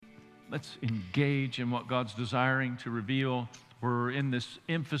let's engage in what God's desiring to reveal. We're in this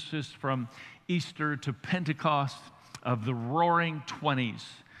emphasis from Easter to Pentecost of the Roaring 20s.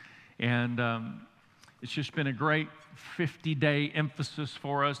 And it's just been a great 50-day emphasis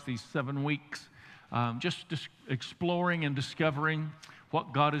for us, these 7 weeks, just exploring and discovering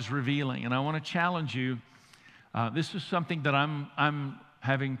what God is revealing. And I want to challenge you. This is something that I'm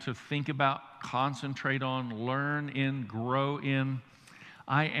having to think about, concentrate on, learn in, grow in.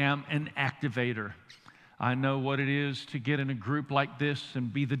 I am an activator. I know what it is to get in a group like this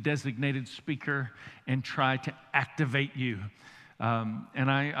and be the designated speaker and try to activate you.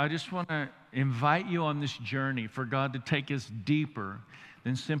 And I just want to invite you on this journey for God to take us deeper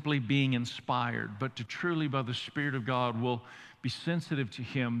than simply being inspired, but to truly, by the Spirit of God, will be sensitive to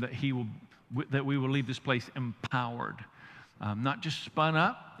Him, that we will leave this place empowered, not just spun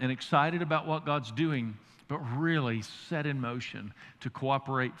up and excited about what God's doing, but really set in motion to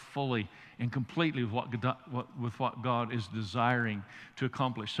cooperate fully and completely with what God is desiring to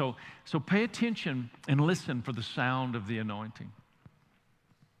accomplish. So pay attention and listen for the sound of the anointing.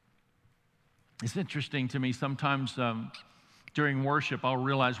 It's interesting to me, sometimes during worship, I'll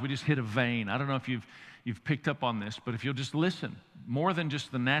realize we just hit a vein. I don't know if you've picked up on this, but if you'll just listen, more than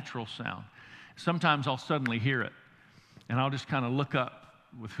just the natural sound, sometimes I'll suddenly hear it, and I'll just kind of look up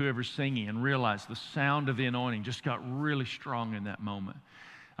with whoever's singing and realize the sound of the anointing just got really strong in that moment.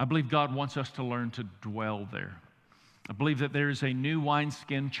 I believe God wants us to learn to dwell there. I believe that there is a new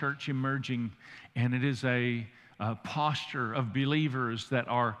wineskin church emerging, and it is a posture of believers that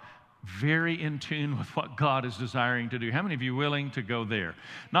are very in tune with what God is desiring to do. How many of you are willing to go there?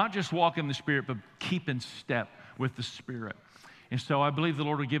 Not just walk in the Spirit, but keep in step with the Spirit. And so I believe the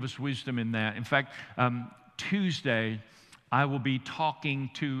Lord will give us wisdom in that. In fact, Tuesday, I will be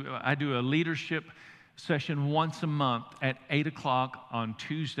I do a leadership session once a month at 8 o'clock on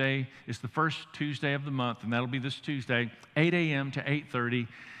Tuesday. It's the first Tuesday of the month, and that'll be this Tuesday, 8 a.m. to 8:30.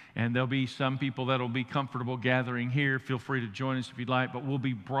 And there'll be some people that'll be comfortable gathering here. Feel free to join us if you'd like, but we'll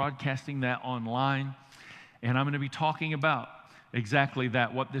be broadcasting that online. And I'm going to be talking about exactly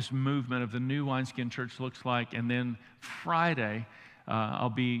that, what this movement of the New Wineskin Church looks like. And then Friday, I'll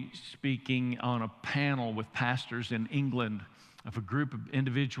be speaking on a panel with pastors in England of a group of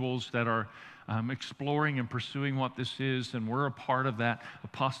individuals that are exploring and pursuing what this is. And we're a part of that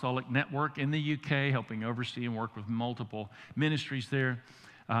apostolic network in the UK, helping oversee and work with multiple ministries there.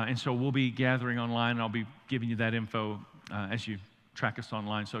 And so we'll be gathering online, and I'll be giving you that info as you track us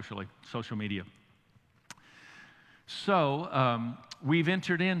online social media. So we've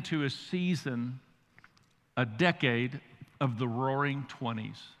entered into a season, a decade of the Roaring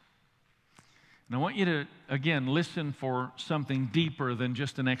 20s. And I want you to, again, listen for something deeper than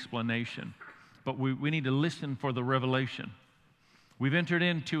just an explanation. But we need to listen for the revelation. We've entered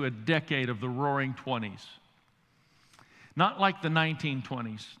into a decade of the Roaring 20s. Not like the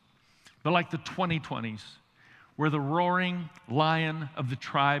 1920s, but like the 2020s, where the roaring lion of the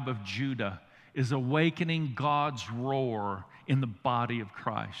tribe of Judah is awakening God's roar in the body of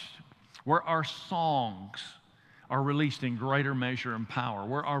Christ, where our songs are released in greater measure and power,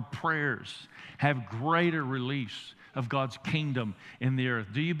 where our prayers have greater release of God's kingdom in the earth.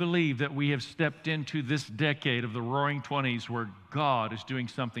 Do you believe that we have stepped into this decade of the Roaring 20s where God is doing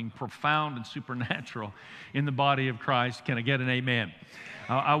something profound and supernatural in the body of Christ? Can I get an amen?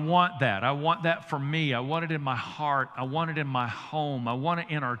 I want that. I want that for me. I want it in my heart. I want it in my home. I want it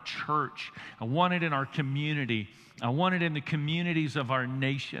in our church. I want it in our community. I want it in the communities of our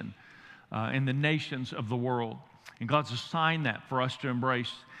nation, in the nations of the world. And God's assigned that for us to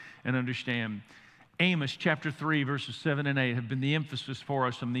embrace and understand. Amos chapter 3, verses 7 and 8 have been the emphasis for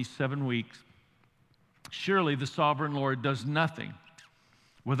us in these 7 weeks. Surely the sovereign Lord does nothing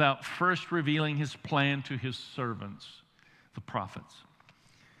without first revealing His plan to His servants, the prophets.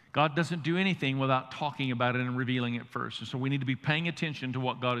 God doesn't do anything without talking about it and revealing it first. And so we need to be paying attention to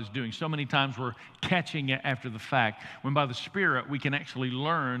what God is doing. So many times we're catching it after the fact, when by the Spirit we can actually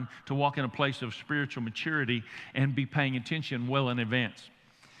learn to walk in a place of spiritual maturity and be paying attention well in advance.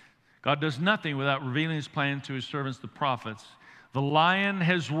 God does nothing without revealing His plan to His servants, the prophets. The lion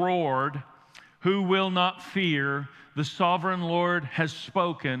has roared. Who will not fear? The sovereign Lord has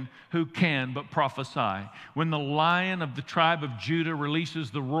spoken. Who can but prophesy? When the lion of the tribe of Judah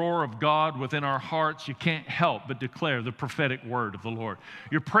releases the roar of God within our hearts, you can't help but declare the prophetic word of the Lord.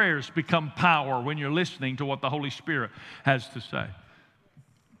 Your prayers become power when you're listening to what the Holy Spirit has to say.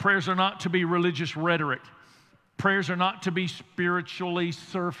 Prayers are not to be religious rhetoric. Prayers are not to be spiritually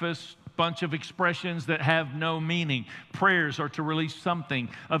surface bunch of expressions that have no meaning. Prayers are to release something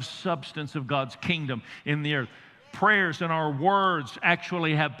of substance of God's kingdom in the earth. prayers and our words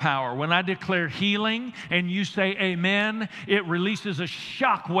actually have power. When I declare healing and you say amen, it releases a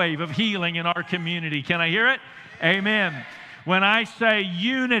shock wave of healing in our community. Can I hear it? Amen. When I say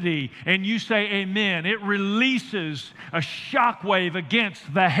unity and you say amen, it releases a shock wave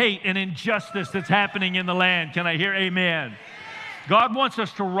against the hate and injustice that's happening in the land. Can I hear amen? God wants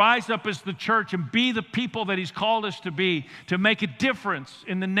us to rise up as the church and be the people that He's called us to be, to make a difference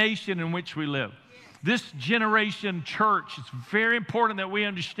in the nation in which we live. This generation church, it's very important that we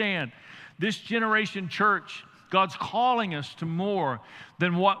understand, this generation church, God's calling us to more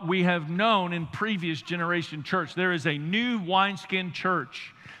than what we have known in previous generation church. There is a new wineskin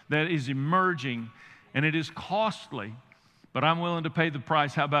church that is emerging, and it is costly, but I'm willing to pay the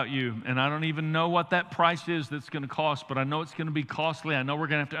price. How about you? And I don't even know what that price is that's going to cost, but I know it's going to be costly. I know we're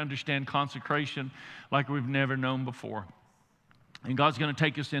going to have to understand consecration like we've never known before. And God's going to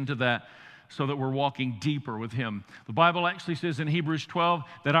take us into that so that we're walking deeper with Him. The Bible actually says in Hebrews 12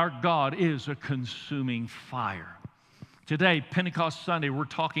 that our God is a consuming fire. Today, Pentecost Sunday, we're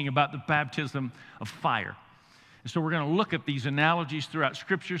talking about the baptism of fire. And so we're going to look at these analogies throughout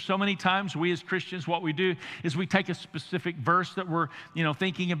Scripture. So many times we as Christians, what we do is we take a specific verse that we're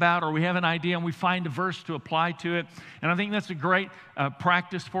thinking about, or we have an idea and we find a verse to apply to it. And I think that's a great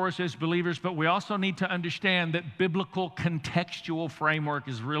practice for us as believers, but we also need to understand that biblical contextual framework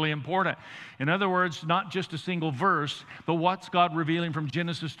is really important. In other words, not just a single verse, but what's God revealing from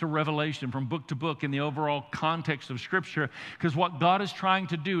Genesis to Revelation, from book to book in the overall context of Scripture. Because what God is trying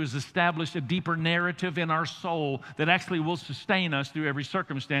to do is establish a deeper narrative in our soul that actually will sustain us through every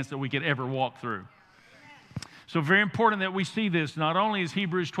circumstance that we could ever walk through. So very important that we see this. Not only is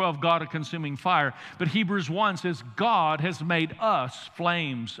Hebrews 12 God a consuming fire, but Hebrews 1 says God has made us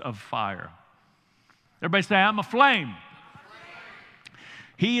flames of fire. Everybody say, I'm a flame.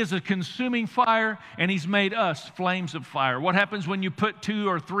 He is a consuming fire, and He's made us flames of fire. What happens when you put 2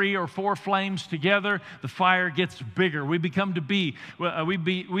 or 3 or 4 flames together? The fire gets bigger. We begin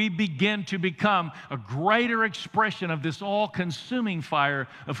to become a greater expression of this all-consuming fire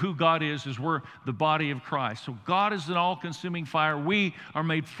of who God is as we're the body of Christ. So God is an all-consuming fire. We are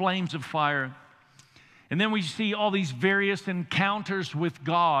made flames of fire. And then we see all these various encounters with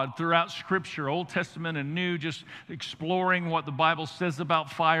God throughout Scripture, Old Testament and New, just exploring what the Bible says about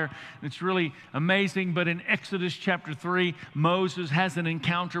fire. It's really amazing. But in Exodus chapter 3, Moses has an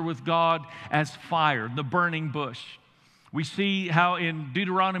encounter with God as fire, the burning bush. We see how in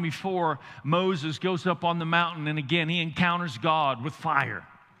Deuteronomy 4, Moses goes up on the mountain, and again, he encounters God with fire.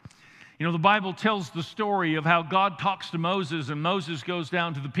 You know, the Bible tells the story of how God talks to Moses, and Moses goes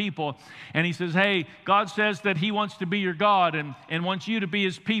down to the people, and he says, hey, God says that He wants to be your God and wants you to be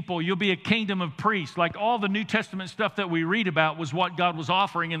His people. You'll be a kingdom of priests. Like all the New Testament stuff that we read about was what God was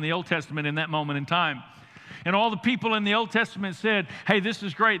offering in the Old Testament in that moment in time. And all the people in the Old Testament said, hey, this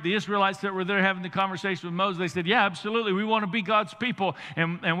is great. The Israelites that were there having the conversation with Moses, they said, yeah, absolutely. We want to be God's people,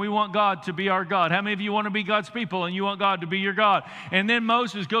 and we want God to be our God. How many of you want to be God's people and you want God to be your God? And then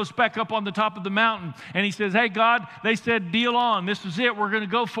Moses goes back up on the top of the mountain, and he says, hey, God, they said, deal on. This is it. We're going to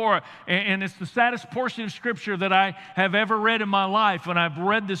go for it. And it's the saddest portion of Scripture that I have ever read in my life, and I've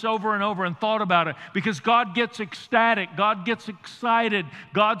read this over and over and thought about it, because God gets ecstatic. God gets excited.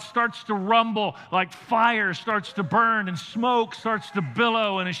 God starts to rumble like fire starts to burn and smoke starts to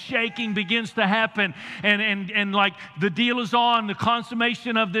billow and a shaking begins to happen and like the deal is on, the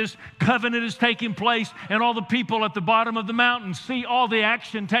consummation of this covenant is taking place, and all the people at the bottom of the mountain see all the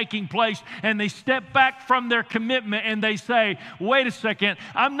action taking place, and they step back from their commitment and they say, wait a second,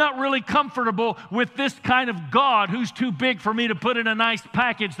 I'm not really comfortable with this kind of God who's too big for me to put in a nice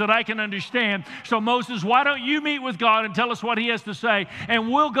package that I can understand. So Moses, why don't you meet with God and tell us what He has to say,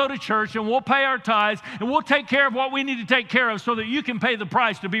 and we'll go to church and we'll pay our tithes and we'll take care of what we need to take care of so that you can pay the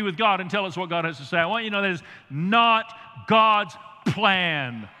price to be with God and tell us what God has to say. I want you to know that is not God's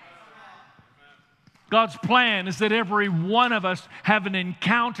plan. God's plan is that every one of us have an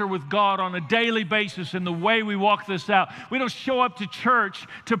encounter with God on a daily basis in the way we walk this out. We don't show up to church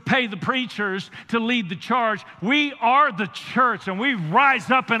to pay the preachers to lead the charge. We are the church, and we rise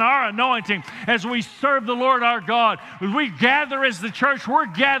up in our anointing as we serve the Lord our God. When we gather as the church, we're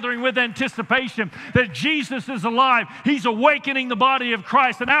gathering with anticipation that Jesus is alive. He's awakening the body of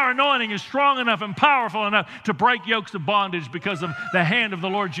Christ, and our anointing is strong enough and powerful enough to break yokes of bondage because of the hand of the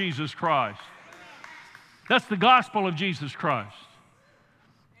Lord Jesus Christ. That's the gospel of Jesus Christ.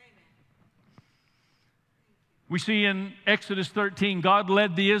 We see in Exodus 13, God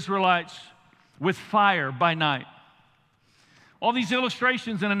led the Israelites with fire by night. All these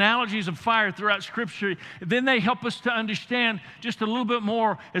illustrations and analogies of fire throughout Scripture, then they help us to understand just a little bit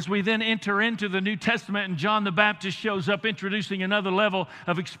more as we then enter into the New Testament, and John the Baptist shows up introducing another level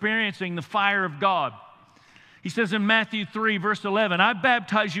of experiencing the fire of God. He says in Matthew 3, verse 11, I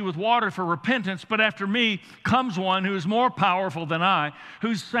baptize you with water for repentance, but after me comes one who is more powerful than I,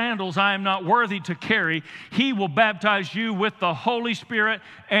 whose sandals I am not worthy to carry. He will baptize you with the Holy Spirit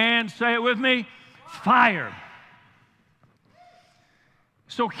and, say it with me, fire.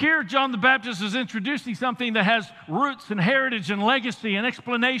 So here, John the Baptist is introducing something that has roots and heritage and legacy and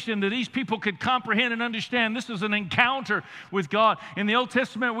explanation that these people could comprehend and understand. This is an encounter with God. In the Old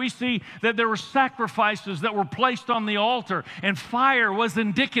Testament, we see that there were sacrifices that were placed on the altar, and fire was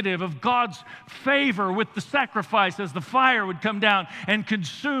indicative of God's favor with the sacrifice as the fire would come down and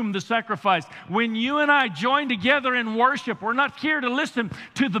consume the sacrifice. When you and I join together in worship, we're not here to listen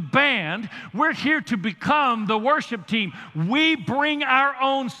to the band. We're here to become the worship team. We bring our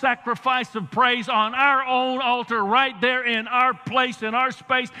own sacrifice of praise on our own altar right there in our place, in our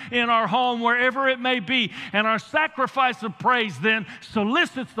space, in our home, wherever it may be. And our sacrifice of praise then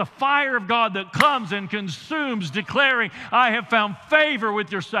solicits the fire of God that comes and consumes, declaring, I have found favor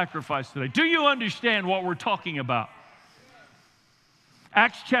with your sacrifice today. Do you understand what we're talking about?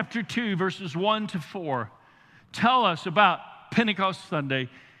 Acts chapter 2, verses 1 to 4 tell us about Pentecost Sunday,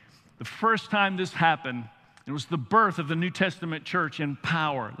 the first time this happened. It was the birth of the New Testament church in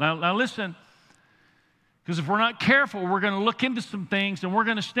power. Now listen, because if we're not careful, we're going to look into some things, and we're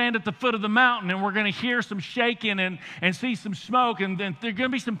going to stand at the foot of the mountain, and we're going to hear some shaking and see some smoke, and there are going to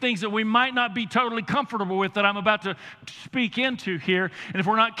be some things that we might not be totally comfortable with that I'm about to speak into here. And if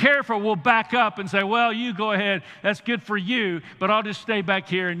we're not careful, we'll back up and say, well, you go ahead. That's good for you, but I'll just stay back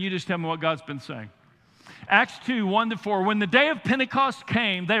here, and you just tell me what God's been saying. Acts 2, 1 to 4, when the day of Pentecost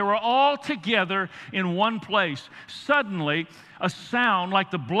came, they were all together in one place. Suddenly, a sound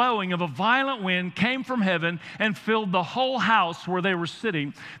like the blowing of a violent wind came from heaven and filled the whole house where they were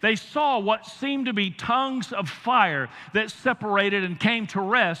sitting. They saw what seemed to be tongues of fire that separated and came to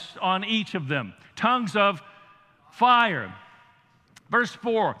rest on each of them. Tongues of fire. Verse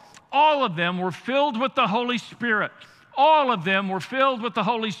 4, all of them were filled with the Holy Spirit. All of them were filled with the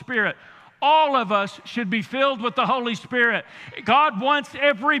Holy Spirit. All of us should be filled with the Holy Spirit. God wants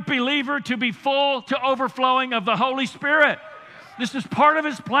every believer to be full to overflowing of the Holy Spirit. This is part of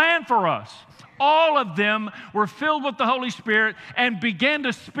His plan for us. All of them were filled with the Holy Spirit and began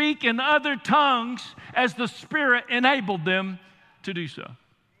to speak in other tongues as the Spirit enabled them to do so.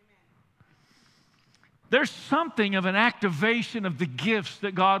 There's something of an activation of the gifts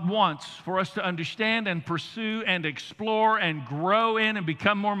that God wants for us to understand and pursue and explore and grow in and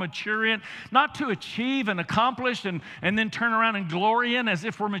become more mature in, not to achieve and accomplish and then turn around and glory in as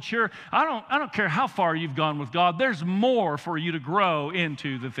if we're mature. I don't care how far you've gone with God. There's more for you to grow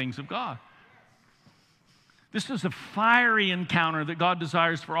into the things of God. This is a fiery encounter that God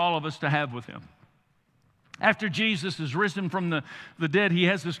desires for all of us to have with Him. After Jesus is risen from the dead, He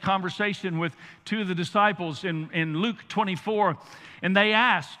has this conversation with two of the disciples in Luke 24, and they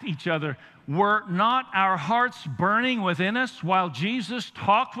asked each other, were not our hearts burning within us while Jesus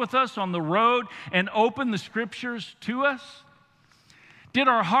talked with us on the road and opened the Scriptures to us? Did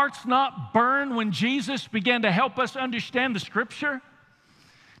our hearts not burn when Jesus began to help us understand the Scripture?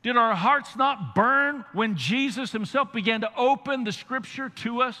 Did our hearts not burn when Jesus Himself began to open the Scripture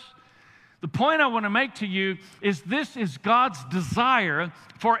to us? The point I want to make to you is this is God's desire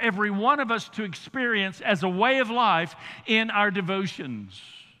for every one of us to experience as a way of life in our devotions,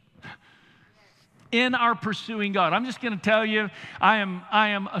 in our pursuing God. I'm just going to tell you, I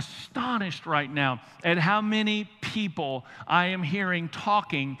am astonished right now at how many people I am hearing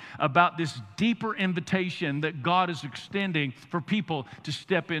talking about this deeper invitation that God is extending for people to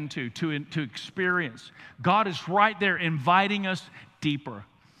step into, to experience. God is right there inviting us deeper.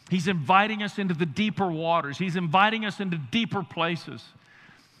 He's inviting us into the deeper waters. He's inviting us into deeper places.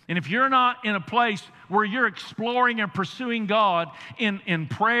 And if you're not in a place where you're exploring and pursuing God in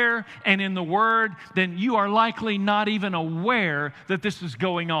prayer and in the Word, then you are likely not even aware that this is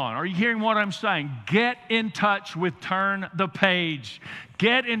going on. Are you hearing what I'm saying? Get in touch with Turn the Page.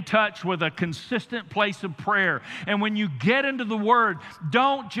 Get in touch with a consistent place of prayer. And when you get into the Word,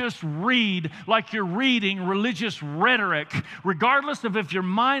 don't just read like you're reading religious rhetoric. Regardless of if your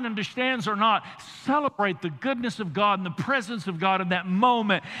mind understands or not, celebrate the goodness of God and the presence of God in that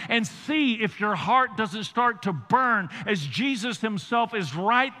moment and see if your heart doesn't start to burn as Jesus Himself is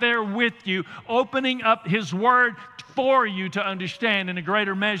right there with you, opening up His Word for you to understand in a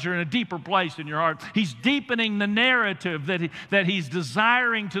greater measure, in a deeper place in your heart. He's deepening the narrative that He's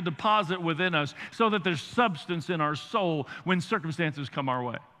desiring to deposit within us so that there's substance in our soul when circumstances come our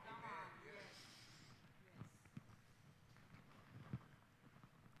way.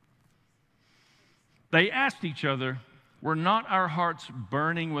 They asked each other, were not our hearts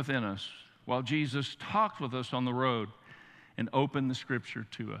burning within us while Jesus talked with us on the road and opened the Scripture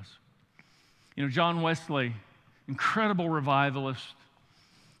to us? You know, John Wesley, incredible revivalist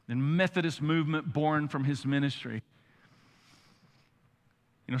and Methodist movement born from his ministry.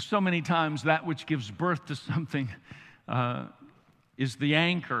 You know, so many times that which gives birth to something is the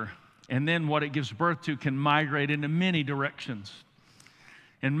anchor, and then what it gives birth to can migrate into many directions.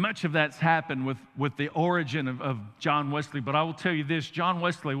 And much of that's happened with the origin of John Wesley. But I will tell you this, John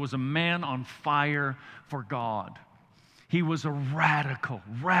Wesley was a man on fire for God. He was a radical,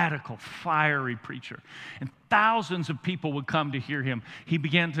 fiery preacher. And thousands of people would come to hear him. He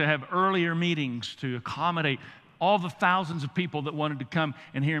began to have earlier meetings to accommodate all the thousands of people that wanted to come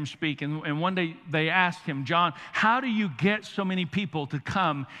and hear him speak. And one day they asked him, John, how do you get so many people to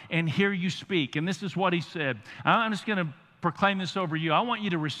come and hear you speak? And this is what he said. I'm just going to proclaim this over you. I want you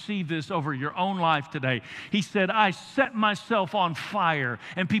to receive this over your own life today. He said, I set myself on fire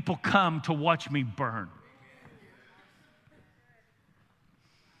and people come to watch me burn.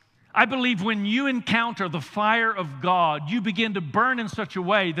 I believe when you encounter the fire of God, you begin to burn in such a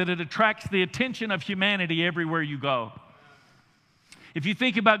way that it attracts the attention of humanity everywhere you go. If you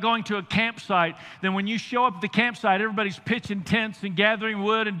think about going to a campsite, then when you show up at the campsite, everybody's pitching tents and gathering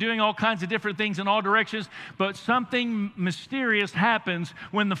wood and doing all kinds of different things in all directions. But something mysterious happens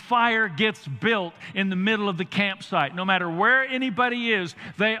when the fire gets built in the middle of the campsite. No matter where anybody is,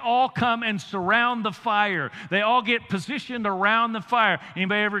 they all come and surround the fire. They all get positioned around the fire.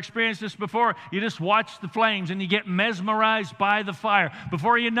 Anybody ever experienced this before? You just watch the flames and you get mesmerized by the fire.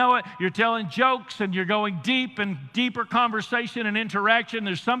 Before you know it, you're telling jokes and you're going deep and deeper conversation and interaction.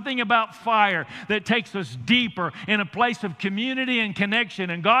 There's something about fire that takes us deeper in a place of community and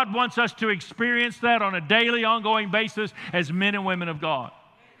connection. And God wants us to experience that on a daily, ongoing basis as men and women of God.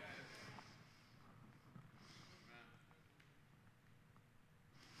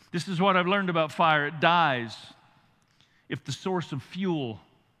 This is what I've learned about fire. It dies if the source of fuel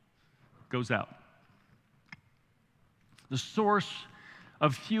goes out. The source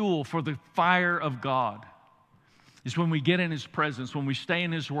of fuel for the fire of God is when we get in His presence, when we stay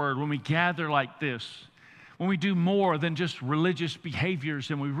in His Word, when we gather like this, when we do more than just religious behaviors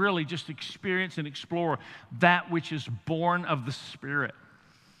and we really just experience and explore that which is born of the Spirit.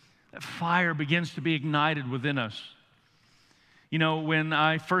 That fire begins to be ignited within us. You know, when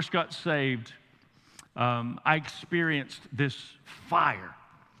I first got saved, I experienced this fire.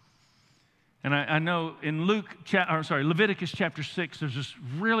 And I know in Leviticus chapter 6, there's this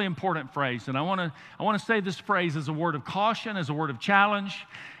really important phrase. And I want to say this phrase as a word of caution, as a word of challenge,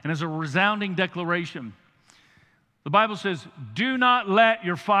 and as a resounding declaration. The Bible says, do not let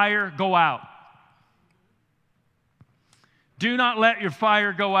your fire go out. Do not let your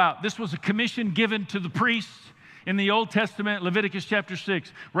fire go out. This was a commission given to the priests in the Old Testament, Leviticus chapter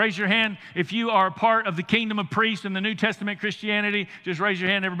 6. Raise your hand if you are a part of the kingdom of priests in the New Testament Christianity. Just raise your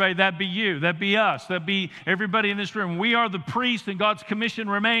hand, everybody. That'd be you. That'd be us. That'd be everybody in this room. We are the priests, and God's commission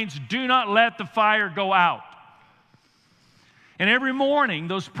remains, do not let the fire go out. And every morning,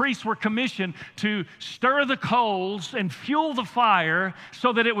 those priests were commissioned to stir the coals and fuel the fire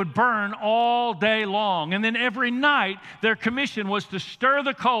so that it would burn all day long. And then every night, their commission was to stir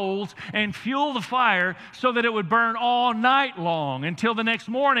the coals and fuel the fire so that it would burn all night long until the next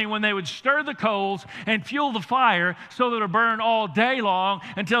morning when they would stir the coals and fuel the fire so that it would burn all day long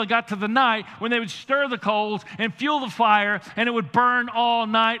until it got to the night when they would stir the coals and fuel the fire and it would burn all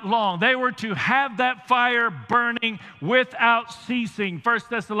night long. They were to have that fire burning without ceasing. 1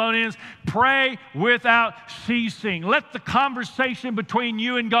 Thessalonians, pray without ceasing. Let the conversation between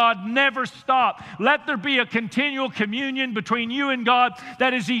you and God never stop. Let there be a continual communion between you and God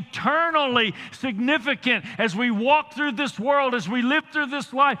that is eternally significant as we walk through this world, as we live through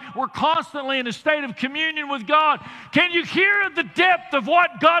this life. We're constantly in a state of communion with God. Can you hear the depth of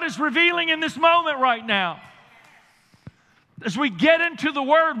what God is revealing in this moment right now? As we get into the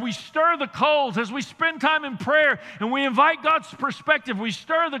Word, we stir the coals. As we spend time in prayer and we invite God's perspective, we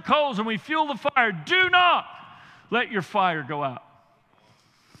stir the coals and we fuel the fire. Do not let your fire go out.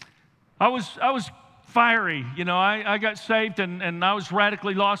 I was fiery. You know, I got saved and I was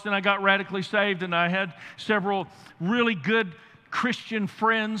radically lost and I got radically saved, and I had several really good Christian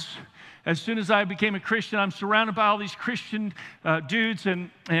friends. As soon as I became a Christian, I'm surrounded by all these Christian dudes, and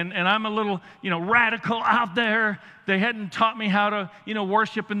I'm a little, radical out there. They hadn't taught me how to,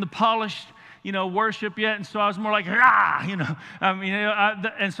 worship in the polished, worship yet, and so I was more like,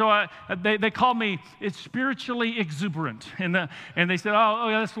 and so they called me, it's spiritually exuberant, and they said, oh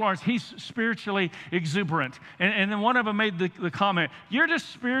yeah, that's Lawrence, he's spiritually exuberant, and then one of them made the comment, you're just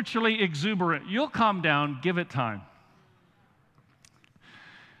spiritually exuberant, you'll calm down, give it time.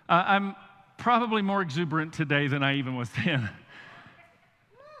 I'm probably more exuberant today than I even was then.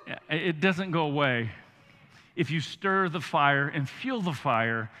 It doesn't go away. If you stir the fire and fuel the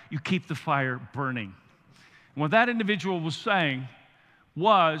fire, you keep the fire burning. And what that individual was saying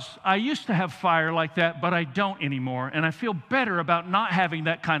was, I used to have fire like that, but I don't anymore, and I feel better about not having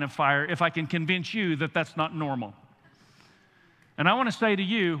that kind of fire if I can convince you that that's not normal. And I want to say to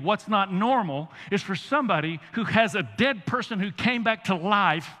you, what's not normal is for somebody who has a dead person who came back to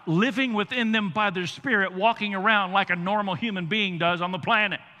life, living within them by their spirit, walking around like a normal human being does on the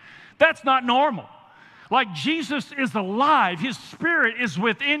planet. That's not normal. Like Jesus is alive, His Spirit is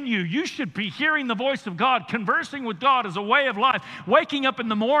within you. You should be hearing the voice of God, conversing with God as a way of life, waking up in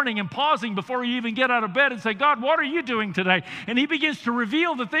the morning and pausing before you even get out of bed and say, God, what are you doing today? And He begins to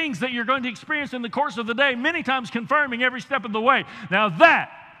reveal the things that you're going to experience in the course of the day, many times confirming every step of the way. Now that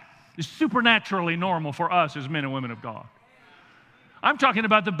is supernaturally normal for us as men and women of God. I'm talking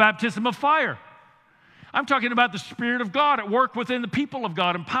about the baptism of fire. I'm talking about the Spirit of God at work within the people of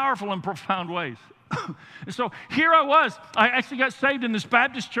God in powerful and profound ways. And so here I was. I actually got saved in this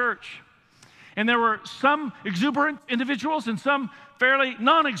Baptist church. And there were some exuberant individuals and some fairly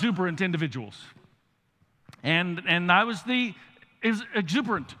non-exuberant individuals. And I was the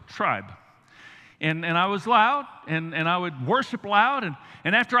exuberant tribe. And I was loud, and I would worship loud.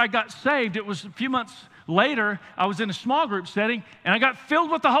 And after I got saved, it was a few months later, I was in a small group setting, and I got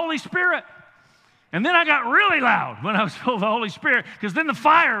filled with the Holy Spirit. And then I got really loud when I was filled with the Holy Spirit, because then the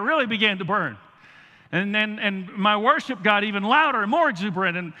fire really began to burn. And my worship got even louder and more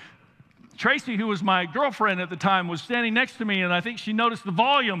exuberant. And Tracy, who was my girlfriend at the time, was standing next to me, and I think she noticed the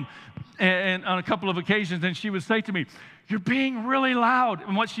volume and on a couple of occasions, and she would say to me, you're being really loud.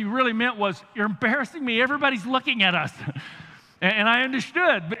 And what she really meant was, you're embarrassing me. Everybody's looking at us. And I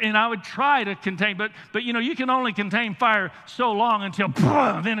understood, and I would try to contain, but you can only contain fire so long until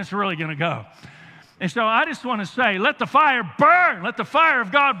then it's really going to go. And so I just want to say, let the fire burn. Let the fire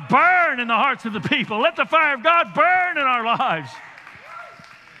of God burn in the hearts of the people. Let the fire of God burn in our lives.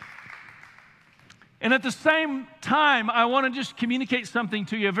 And at the same time, I want to just communicate something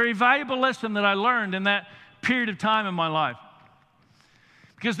to you, a very valuable lesson that I learned in that period of time in my life.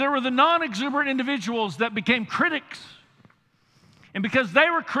 Because there were the non-exuberant individuals that became critics. And because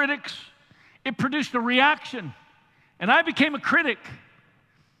they were critics, it produced a reaction. And I became a critic.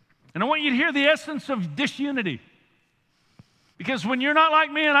 And I want you to hear the essence of disunity. Because when you're not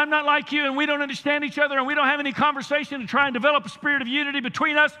like me and I'm not like you and we don't understand each other and we don't have any conversation to try and develop a spirit of unity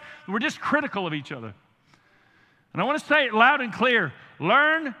between us, we're just critical of each other. And I want to say it loud and clear.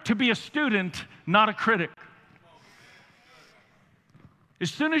 Learn to be a student, not a critic. As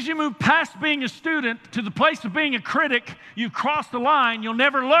soon as you move past being a student to the place of being a critic, you've crossed the line. You'll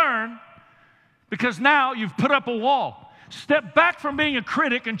never learn because now you've put up a wall. Step back from being a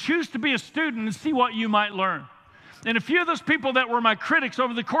critic and choose to be a student and see what you might learn. And a few of those people that were my critics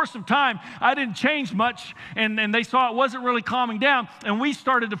over the course of time, I didn't change much, and they saw it wasn't really calming down, and we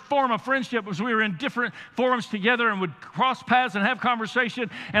started to form a friendship as we were in different forums together and would cross paths and have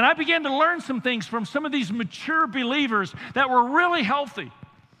conversation. And I began to learn some things from some of these mature believers that were really healthy.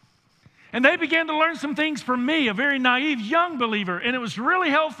 And they began to learn some things from me, a very naive young believer, and it was really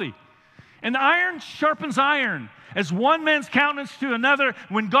healthy. And iron sharpens iron. As one man's countenance to another,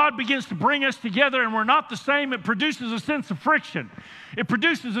 when God begins to bring us together and we're not the same, it produces a sense of friction. It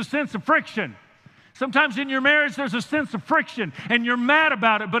produces a sense of friction. Sometimes in your marriage, there's a sense of friction, and you're mad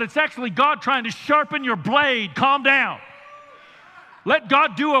about it, but it's actually God trying to sharpen your blade. Calm down. Let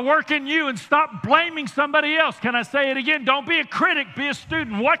God do a work in you and stop blaming somebody else. Can I say it again? Don't be a critic, be a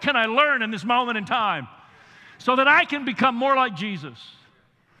student. What can I learn in this moment in time so that I can become more like Jesus?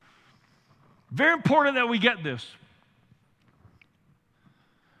 Very important that we get this.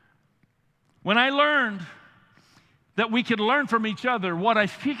 When I learned that we could learn from each other, what I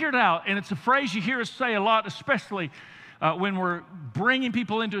figured out, and it's a phrase you hear us say a lot, especially when we're bringing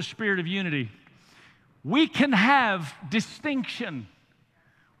people into a spirit of unity, we can have distinction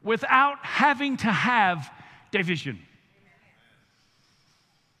without having to have division.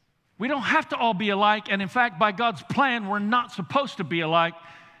 We don't have to all be alike, and in fact, by God's plan, we're not supposed to be alike.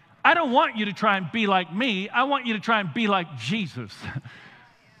 I don't want you to try and be like me. I want you to try and be like Jesus.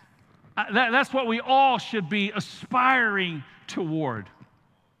 That's what we all should be aspiring toward.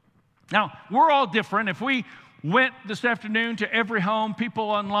 Now, we're all different. If we went this afternoon to every home, people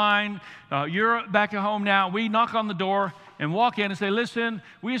online, you're back at home now, we knock on the door and walk in and say, listen,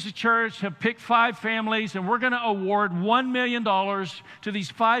 we as a church have picked 5 families, and we're going to award $1 million to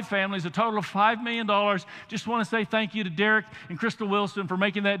these 5 families, a total of $5 million. Just want to say thank you to Derek and Crystal Wilson for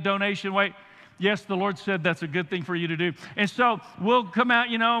making that donation. Wait. Yes, the Lord said that's a good thing for you to do. And so we'll come out,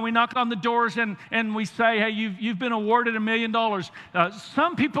 and we knock on the doors and we say, hey, you've been awarded $1 million.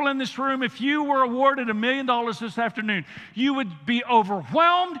 Some people in this room, if you were awarded $1 million this afternoon, you would be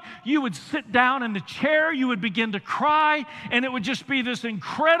overwhelmed. You would sit down in the chair. You would begin to cry. And it would just be this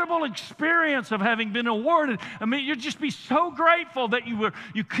incredible experience of having been awarded. I mean, you'd just be so grateful that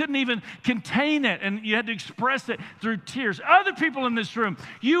you couldn't even contain it, and you had to express it through tears. Other people in this room,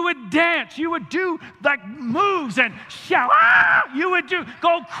 you would dance. You would do like moves and shout. Ah! You would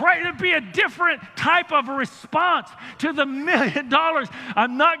go crazy. It'd be a different type of response to the $1 million.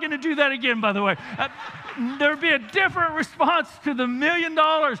 I'm not going to do that again, by the way. There'd be a different response to the $1 million.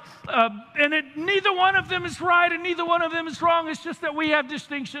 And neither one of them is right and neither one of them is wrong. It's just that we have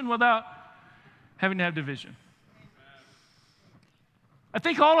distinction without having to have division. I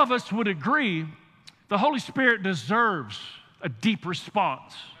think all of us would agree the Holy Spirit deserves a deep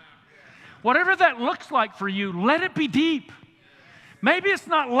response. Whatever that looks like for you, let it be deep. Maybe it's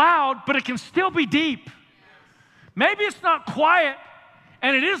not loud, but it can still be deep. Maybe it's not quiet,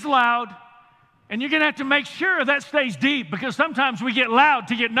 and it is loud, and you're going to have to make sure that stays deep, because sometimes we get loud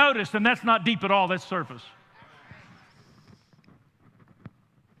to get noticed, and that's not deep at all. That's surface.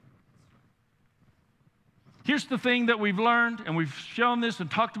 Here's the thing that we've learned, and we've shown this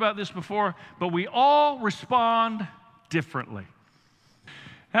and talked about this before, but we all respond differently.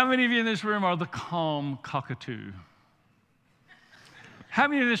 How many of you in this room are the calm cockatoo? How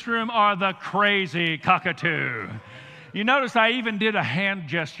many in this room are the crazy cockatoo? You notice I even did a hand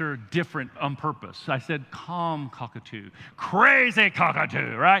gesture different on purpose. I said calm cockatoo, crazy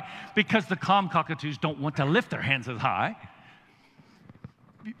cockatoo, right? Because the calm cockatoos don't want to lift their hands as high.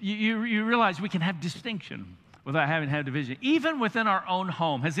 You realize we can have distinction without having to have division, even within our own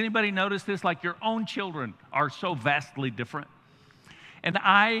home. Has anybody noticed this? Like your own children are so vastly different. And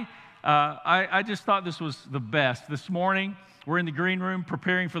I just thought this was the best. This morning, we're in the green room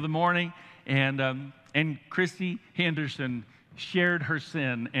preparing for the morning, and Christy Henderson shared her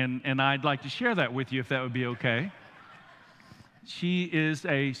sin, and I'd like to share that with you if that would be okay. She is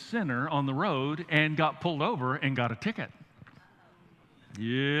a sinner on the road and got pulled over and got a ticket.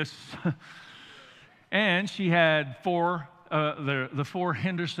 Yes. And she had the 4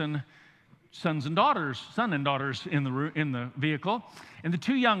 Henderson son and daughters in the vehicle. And the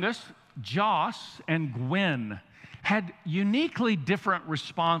 2 youngest, Joss and Gwen, had uniquely different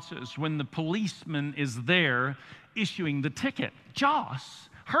responses when the policeman is there issuing the ticket. Joss,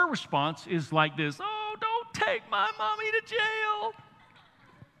 her response is like this: oh, don't take my mommy to jail.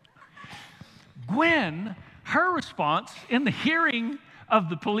 Gwen, her response in the hearing of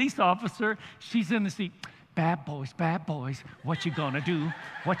the police officer, she's in the seat. Bad boys, what you gonna do?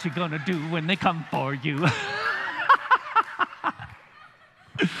 What you gonna do when they come for you?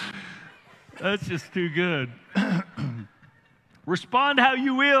 That's just too good. Respond how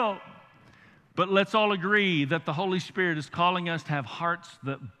you will, but let's all agree that the Holy Spirit is calling us to have hearts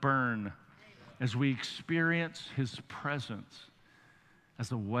that burn as we experience His presence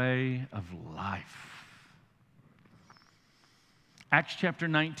as a way of life. Acts chapter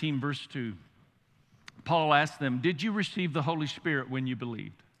 19, verse 2. Paul asked them, did you receive the Holy Spirit when you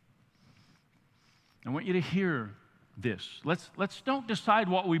believed? I want you to hear this. Let's don't decide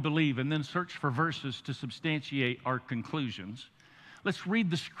what we believe and then search for verses to substantiate our conclusions. Let's read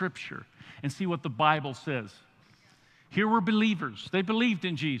the Scripture and see what the Bible says. Here were believers. They believed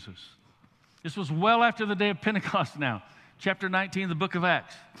in Jesus. This was well after the day of Pentecost now. Chapter 19 of the book of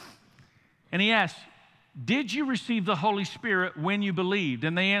Acts. And he asked, did you receive the Holy Spirit when you believed?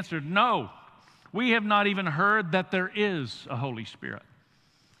 And they answered, no. We have not even heard that there is a Holy Spirit.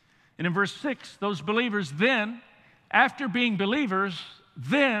 And in verse 6, those believers then, after being believers,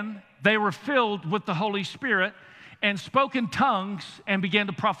 then they were filled with the Holy Spirit and spoke in tongues and began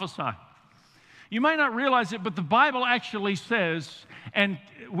to prophesy. You might not realize it, but the Bible actually says, and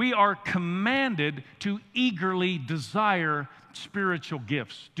we are commanded to eagerly desire spiritual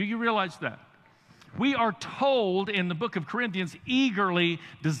gifts. Do you realize that? We are told in the book of Corinthians, eagerly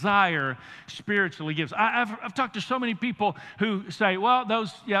desire spiritual gifts. I've talked to so many people who say, well,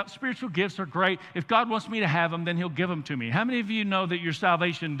 those spiritual gifts are great. If God wants me to have them, then He'll give them to me. How many of you know that your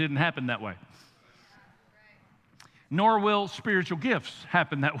salvation didn't happen that way? Nor will spiritual gifts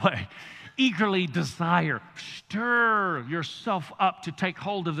happen that way. Eagerly desire. Stir yourself up to take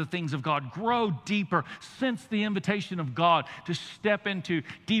hold of the things of God. Grow deeper. Sense the invitation of God to step into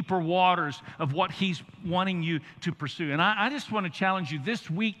deeper waters of what He's wanting you to pursue. And I just want to challenge you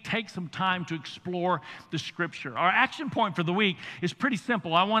this week, take some time to explore the Scripture. Our action point for the week is pretty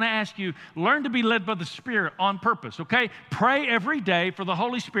simple. I want to ask you, learn to be led by the Spirit on purpose, okay? Pray every day for the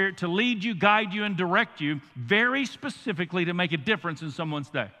Holy Spirit to lead you, guide you, and direct you very specifically to make a difference in someone's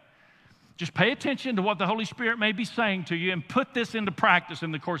day. Just pay attention to what the Holy Spirit may be saying to you and put this into practice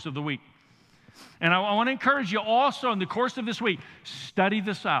in the course of the week. And I want to encourage you also in the course of this week, study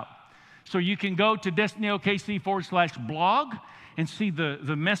this out. So you can go to DestinyOKC/blog and see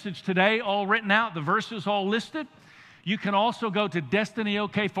the message today all written out, the verses all listed. You can also go to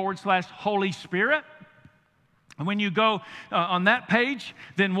DestinyOK/Holy Spirit. And when you go on that page,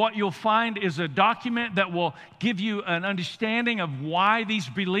 then what you'll find is a document that will give you an understanding of why these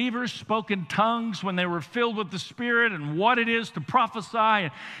believers spoke in tongues when they were filled with the Spirit and what it is to prophesy.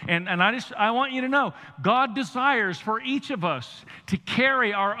 And I want you to know, God desires for each of us to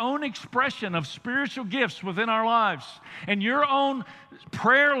carry our own expression of spiritual gifts within our lives. And your own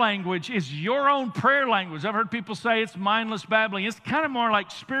prayer language is your own prayer language. I've heard people say it's mindless babbling. It's kind of more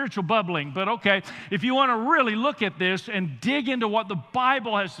like spiritual bubbling. But okay, if you want to really look at this and dig into what the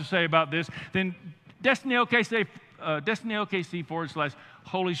Bible has to say about this, then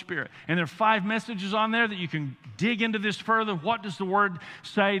DestinyOKC/Holy Spirit. And there are 5 messages on there that you can dig into this further. What does the Word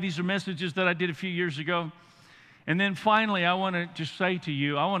say? These are messages that I did a few years ago. And then finally, I want to just say to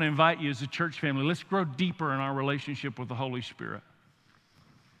you, I want to invite you as a church family, let's grow deeper in our relationship with the Holy Spirit.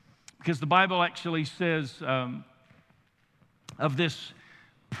 Because the Bible actually says of this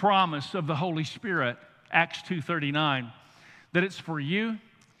promise of the Holy Spirit, Acts 2:39, that it's for you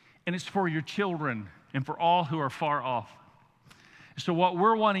and it's for your children and for all who are far off. So what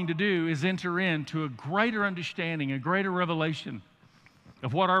we're wanting to do is enter into a greater understanding, a greater revelation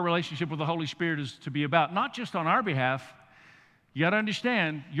of what our relationship with the Holy Spirit is to be about, not just on our behalf. You got to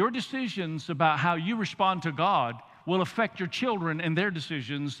understand, your decisions about how you respond to God will affect your children and their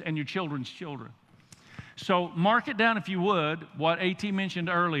decisions and your children's children. So mark it down if you would, what A.T. mentioned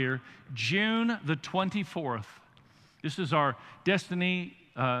earlier, June the 24th. This is our Destiny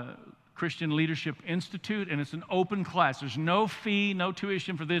Christian Leadership Institute, and it's an open class. There's no fee, no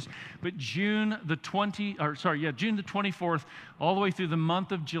tuition for this, but June the 24th, all the way through the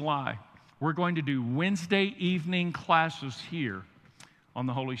month of July, we're going to do Wednesday evening classes here on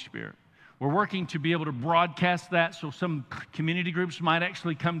the Holy Spirit. We're working to be able to broadcast that, so some community groups might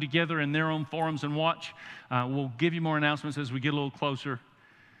actually come together in their own forums and watch. We'll give you more announcements as we get a little closer.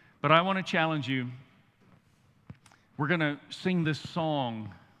 But I want to challenge you. We're going to sing this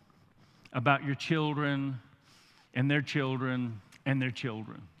song about your children and their children and their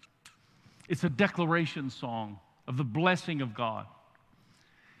children. It's a declaration song of the blessing of God.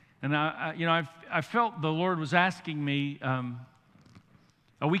 And I felt the Lord was asking me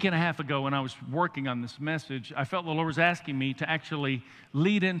a week and a half ago when I was working on this message, I felt the Lord was asking me to actually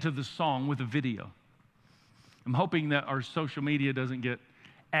lead into the song with a video. I'm hoping that our social media doesn't get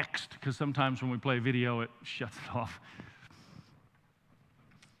X'd, because sometimes when we play video, it shuts it off.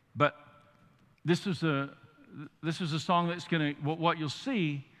 But this is a song that's going to, what you'll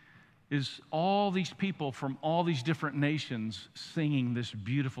see is all these people from all these different nations singing this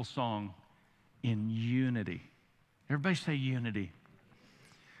beautiful song in unity. Everybody say unity.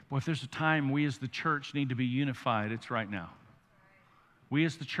 Well, if there's a time we as the church need to be unified, it's right now. We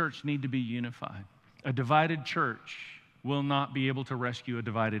as the church need to be unified. A divided church will not be able to rescue a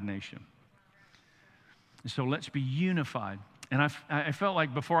divided nation. So let's be unified. And I felt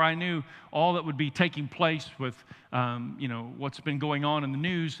like before I knew all that would be taking place with, what's been going on in the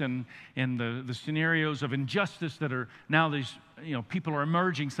news and the scenarios of injustice that are now these, people are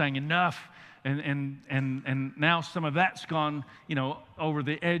emerging saying enough. And now some of that's gone, over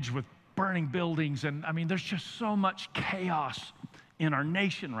the edge with burning buildings. And I mean, there's just so much chaos in our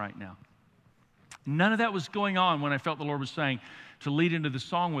nation right now. None of that was going on when I felt the Lord was saying to lead into the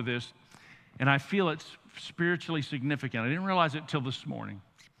song with this. And I feel it's spiritually significant. I didn't realize it till this morning.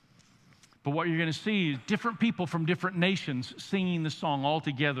 But what you're going to see is different people from different nations singing the song all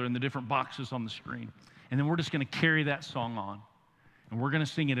together in the different boxes on the screen. And then we're just going to carry that song on. And we're going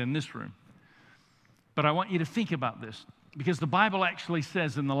to sing it in this room. But I want you to think about this, because the Bible actually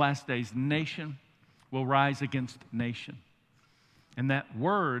says in the last days, nation will rise against nation. And that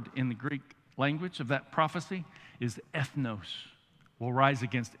word in the Greek language of that prophecy is ethnos, will rise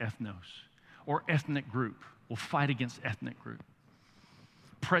against ethnos, or ethnic group, will fight against ethnic group.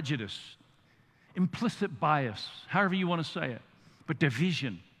 Prejudice, implicit bias, however you want to say it, but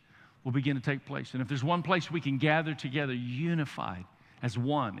division will begin to take place. And if there's one place we can gather together unified as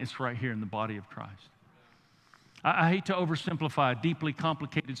one, it's right here in the body of Christ. I hate to oversimplify a deeply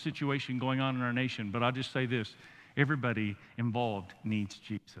complicated situation going on in our nation, but I'll just say this. Everybody involved needs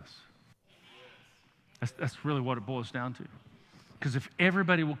Jesus. That's really what it boils down to. Because if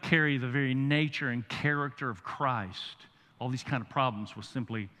everybody will carry the very nature and character of Christ, all these kind of problems will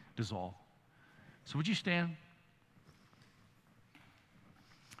simply dissolve. So would you stand?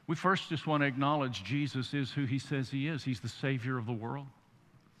 We first just want to acknowledge Jesus is who he says he is. He's the Savior of the world.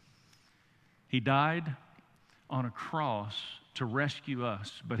 He died on a cross to rescue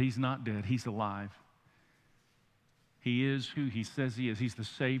us, but he's not dead. He's alive. He is who he says he is. He's the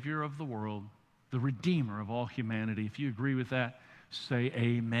Savior of the world, the Redeemer of all humanity. If you agree with that, say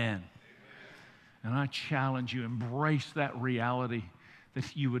amen. And I challenge you, embrace that reality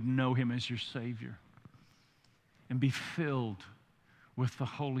that you would know him as your Savior and be filled with the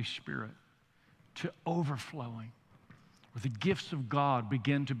Holy Spirit to overflowing, where the gifts of God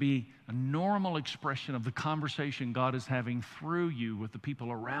begin to be a normal expression of the conversation God is having through you with the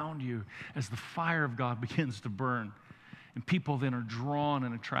people around you as the fire of God begins to burn. And people then are drawn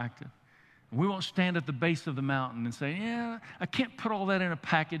and attracted. And we won't stand at the base of the mountain and say, yeah, I can't put all that in a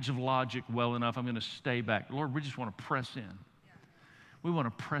package of logic well enough. I'm going to stay back. Lord, we just want to press in. We want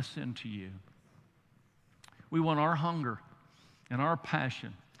to press into you. We want our hunger and our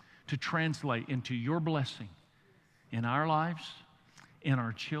passion to translate into your blessing in our lives, in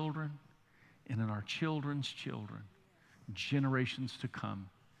our children, and in our children's children, generations to come.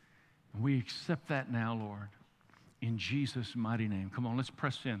 And we accept that now, Lord, in Jesus' mighty name. Come on, let's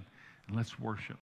press in and let's worship.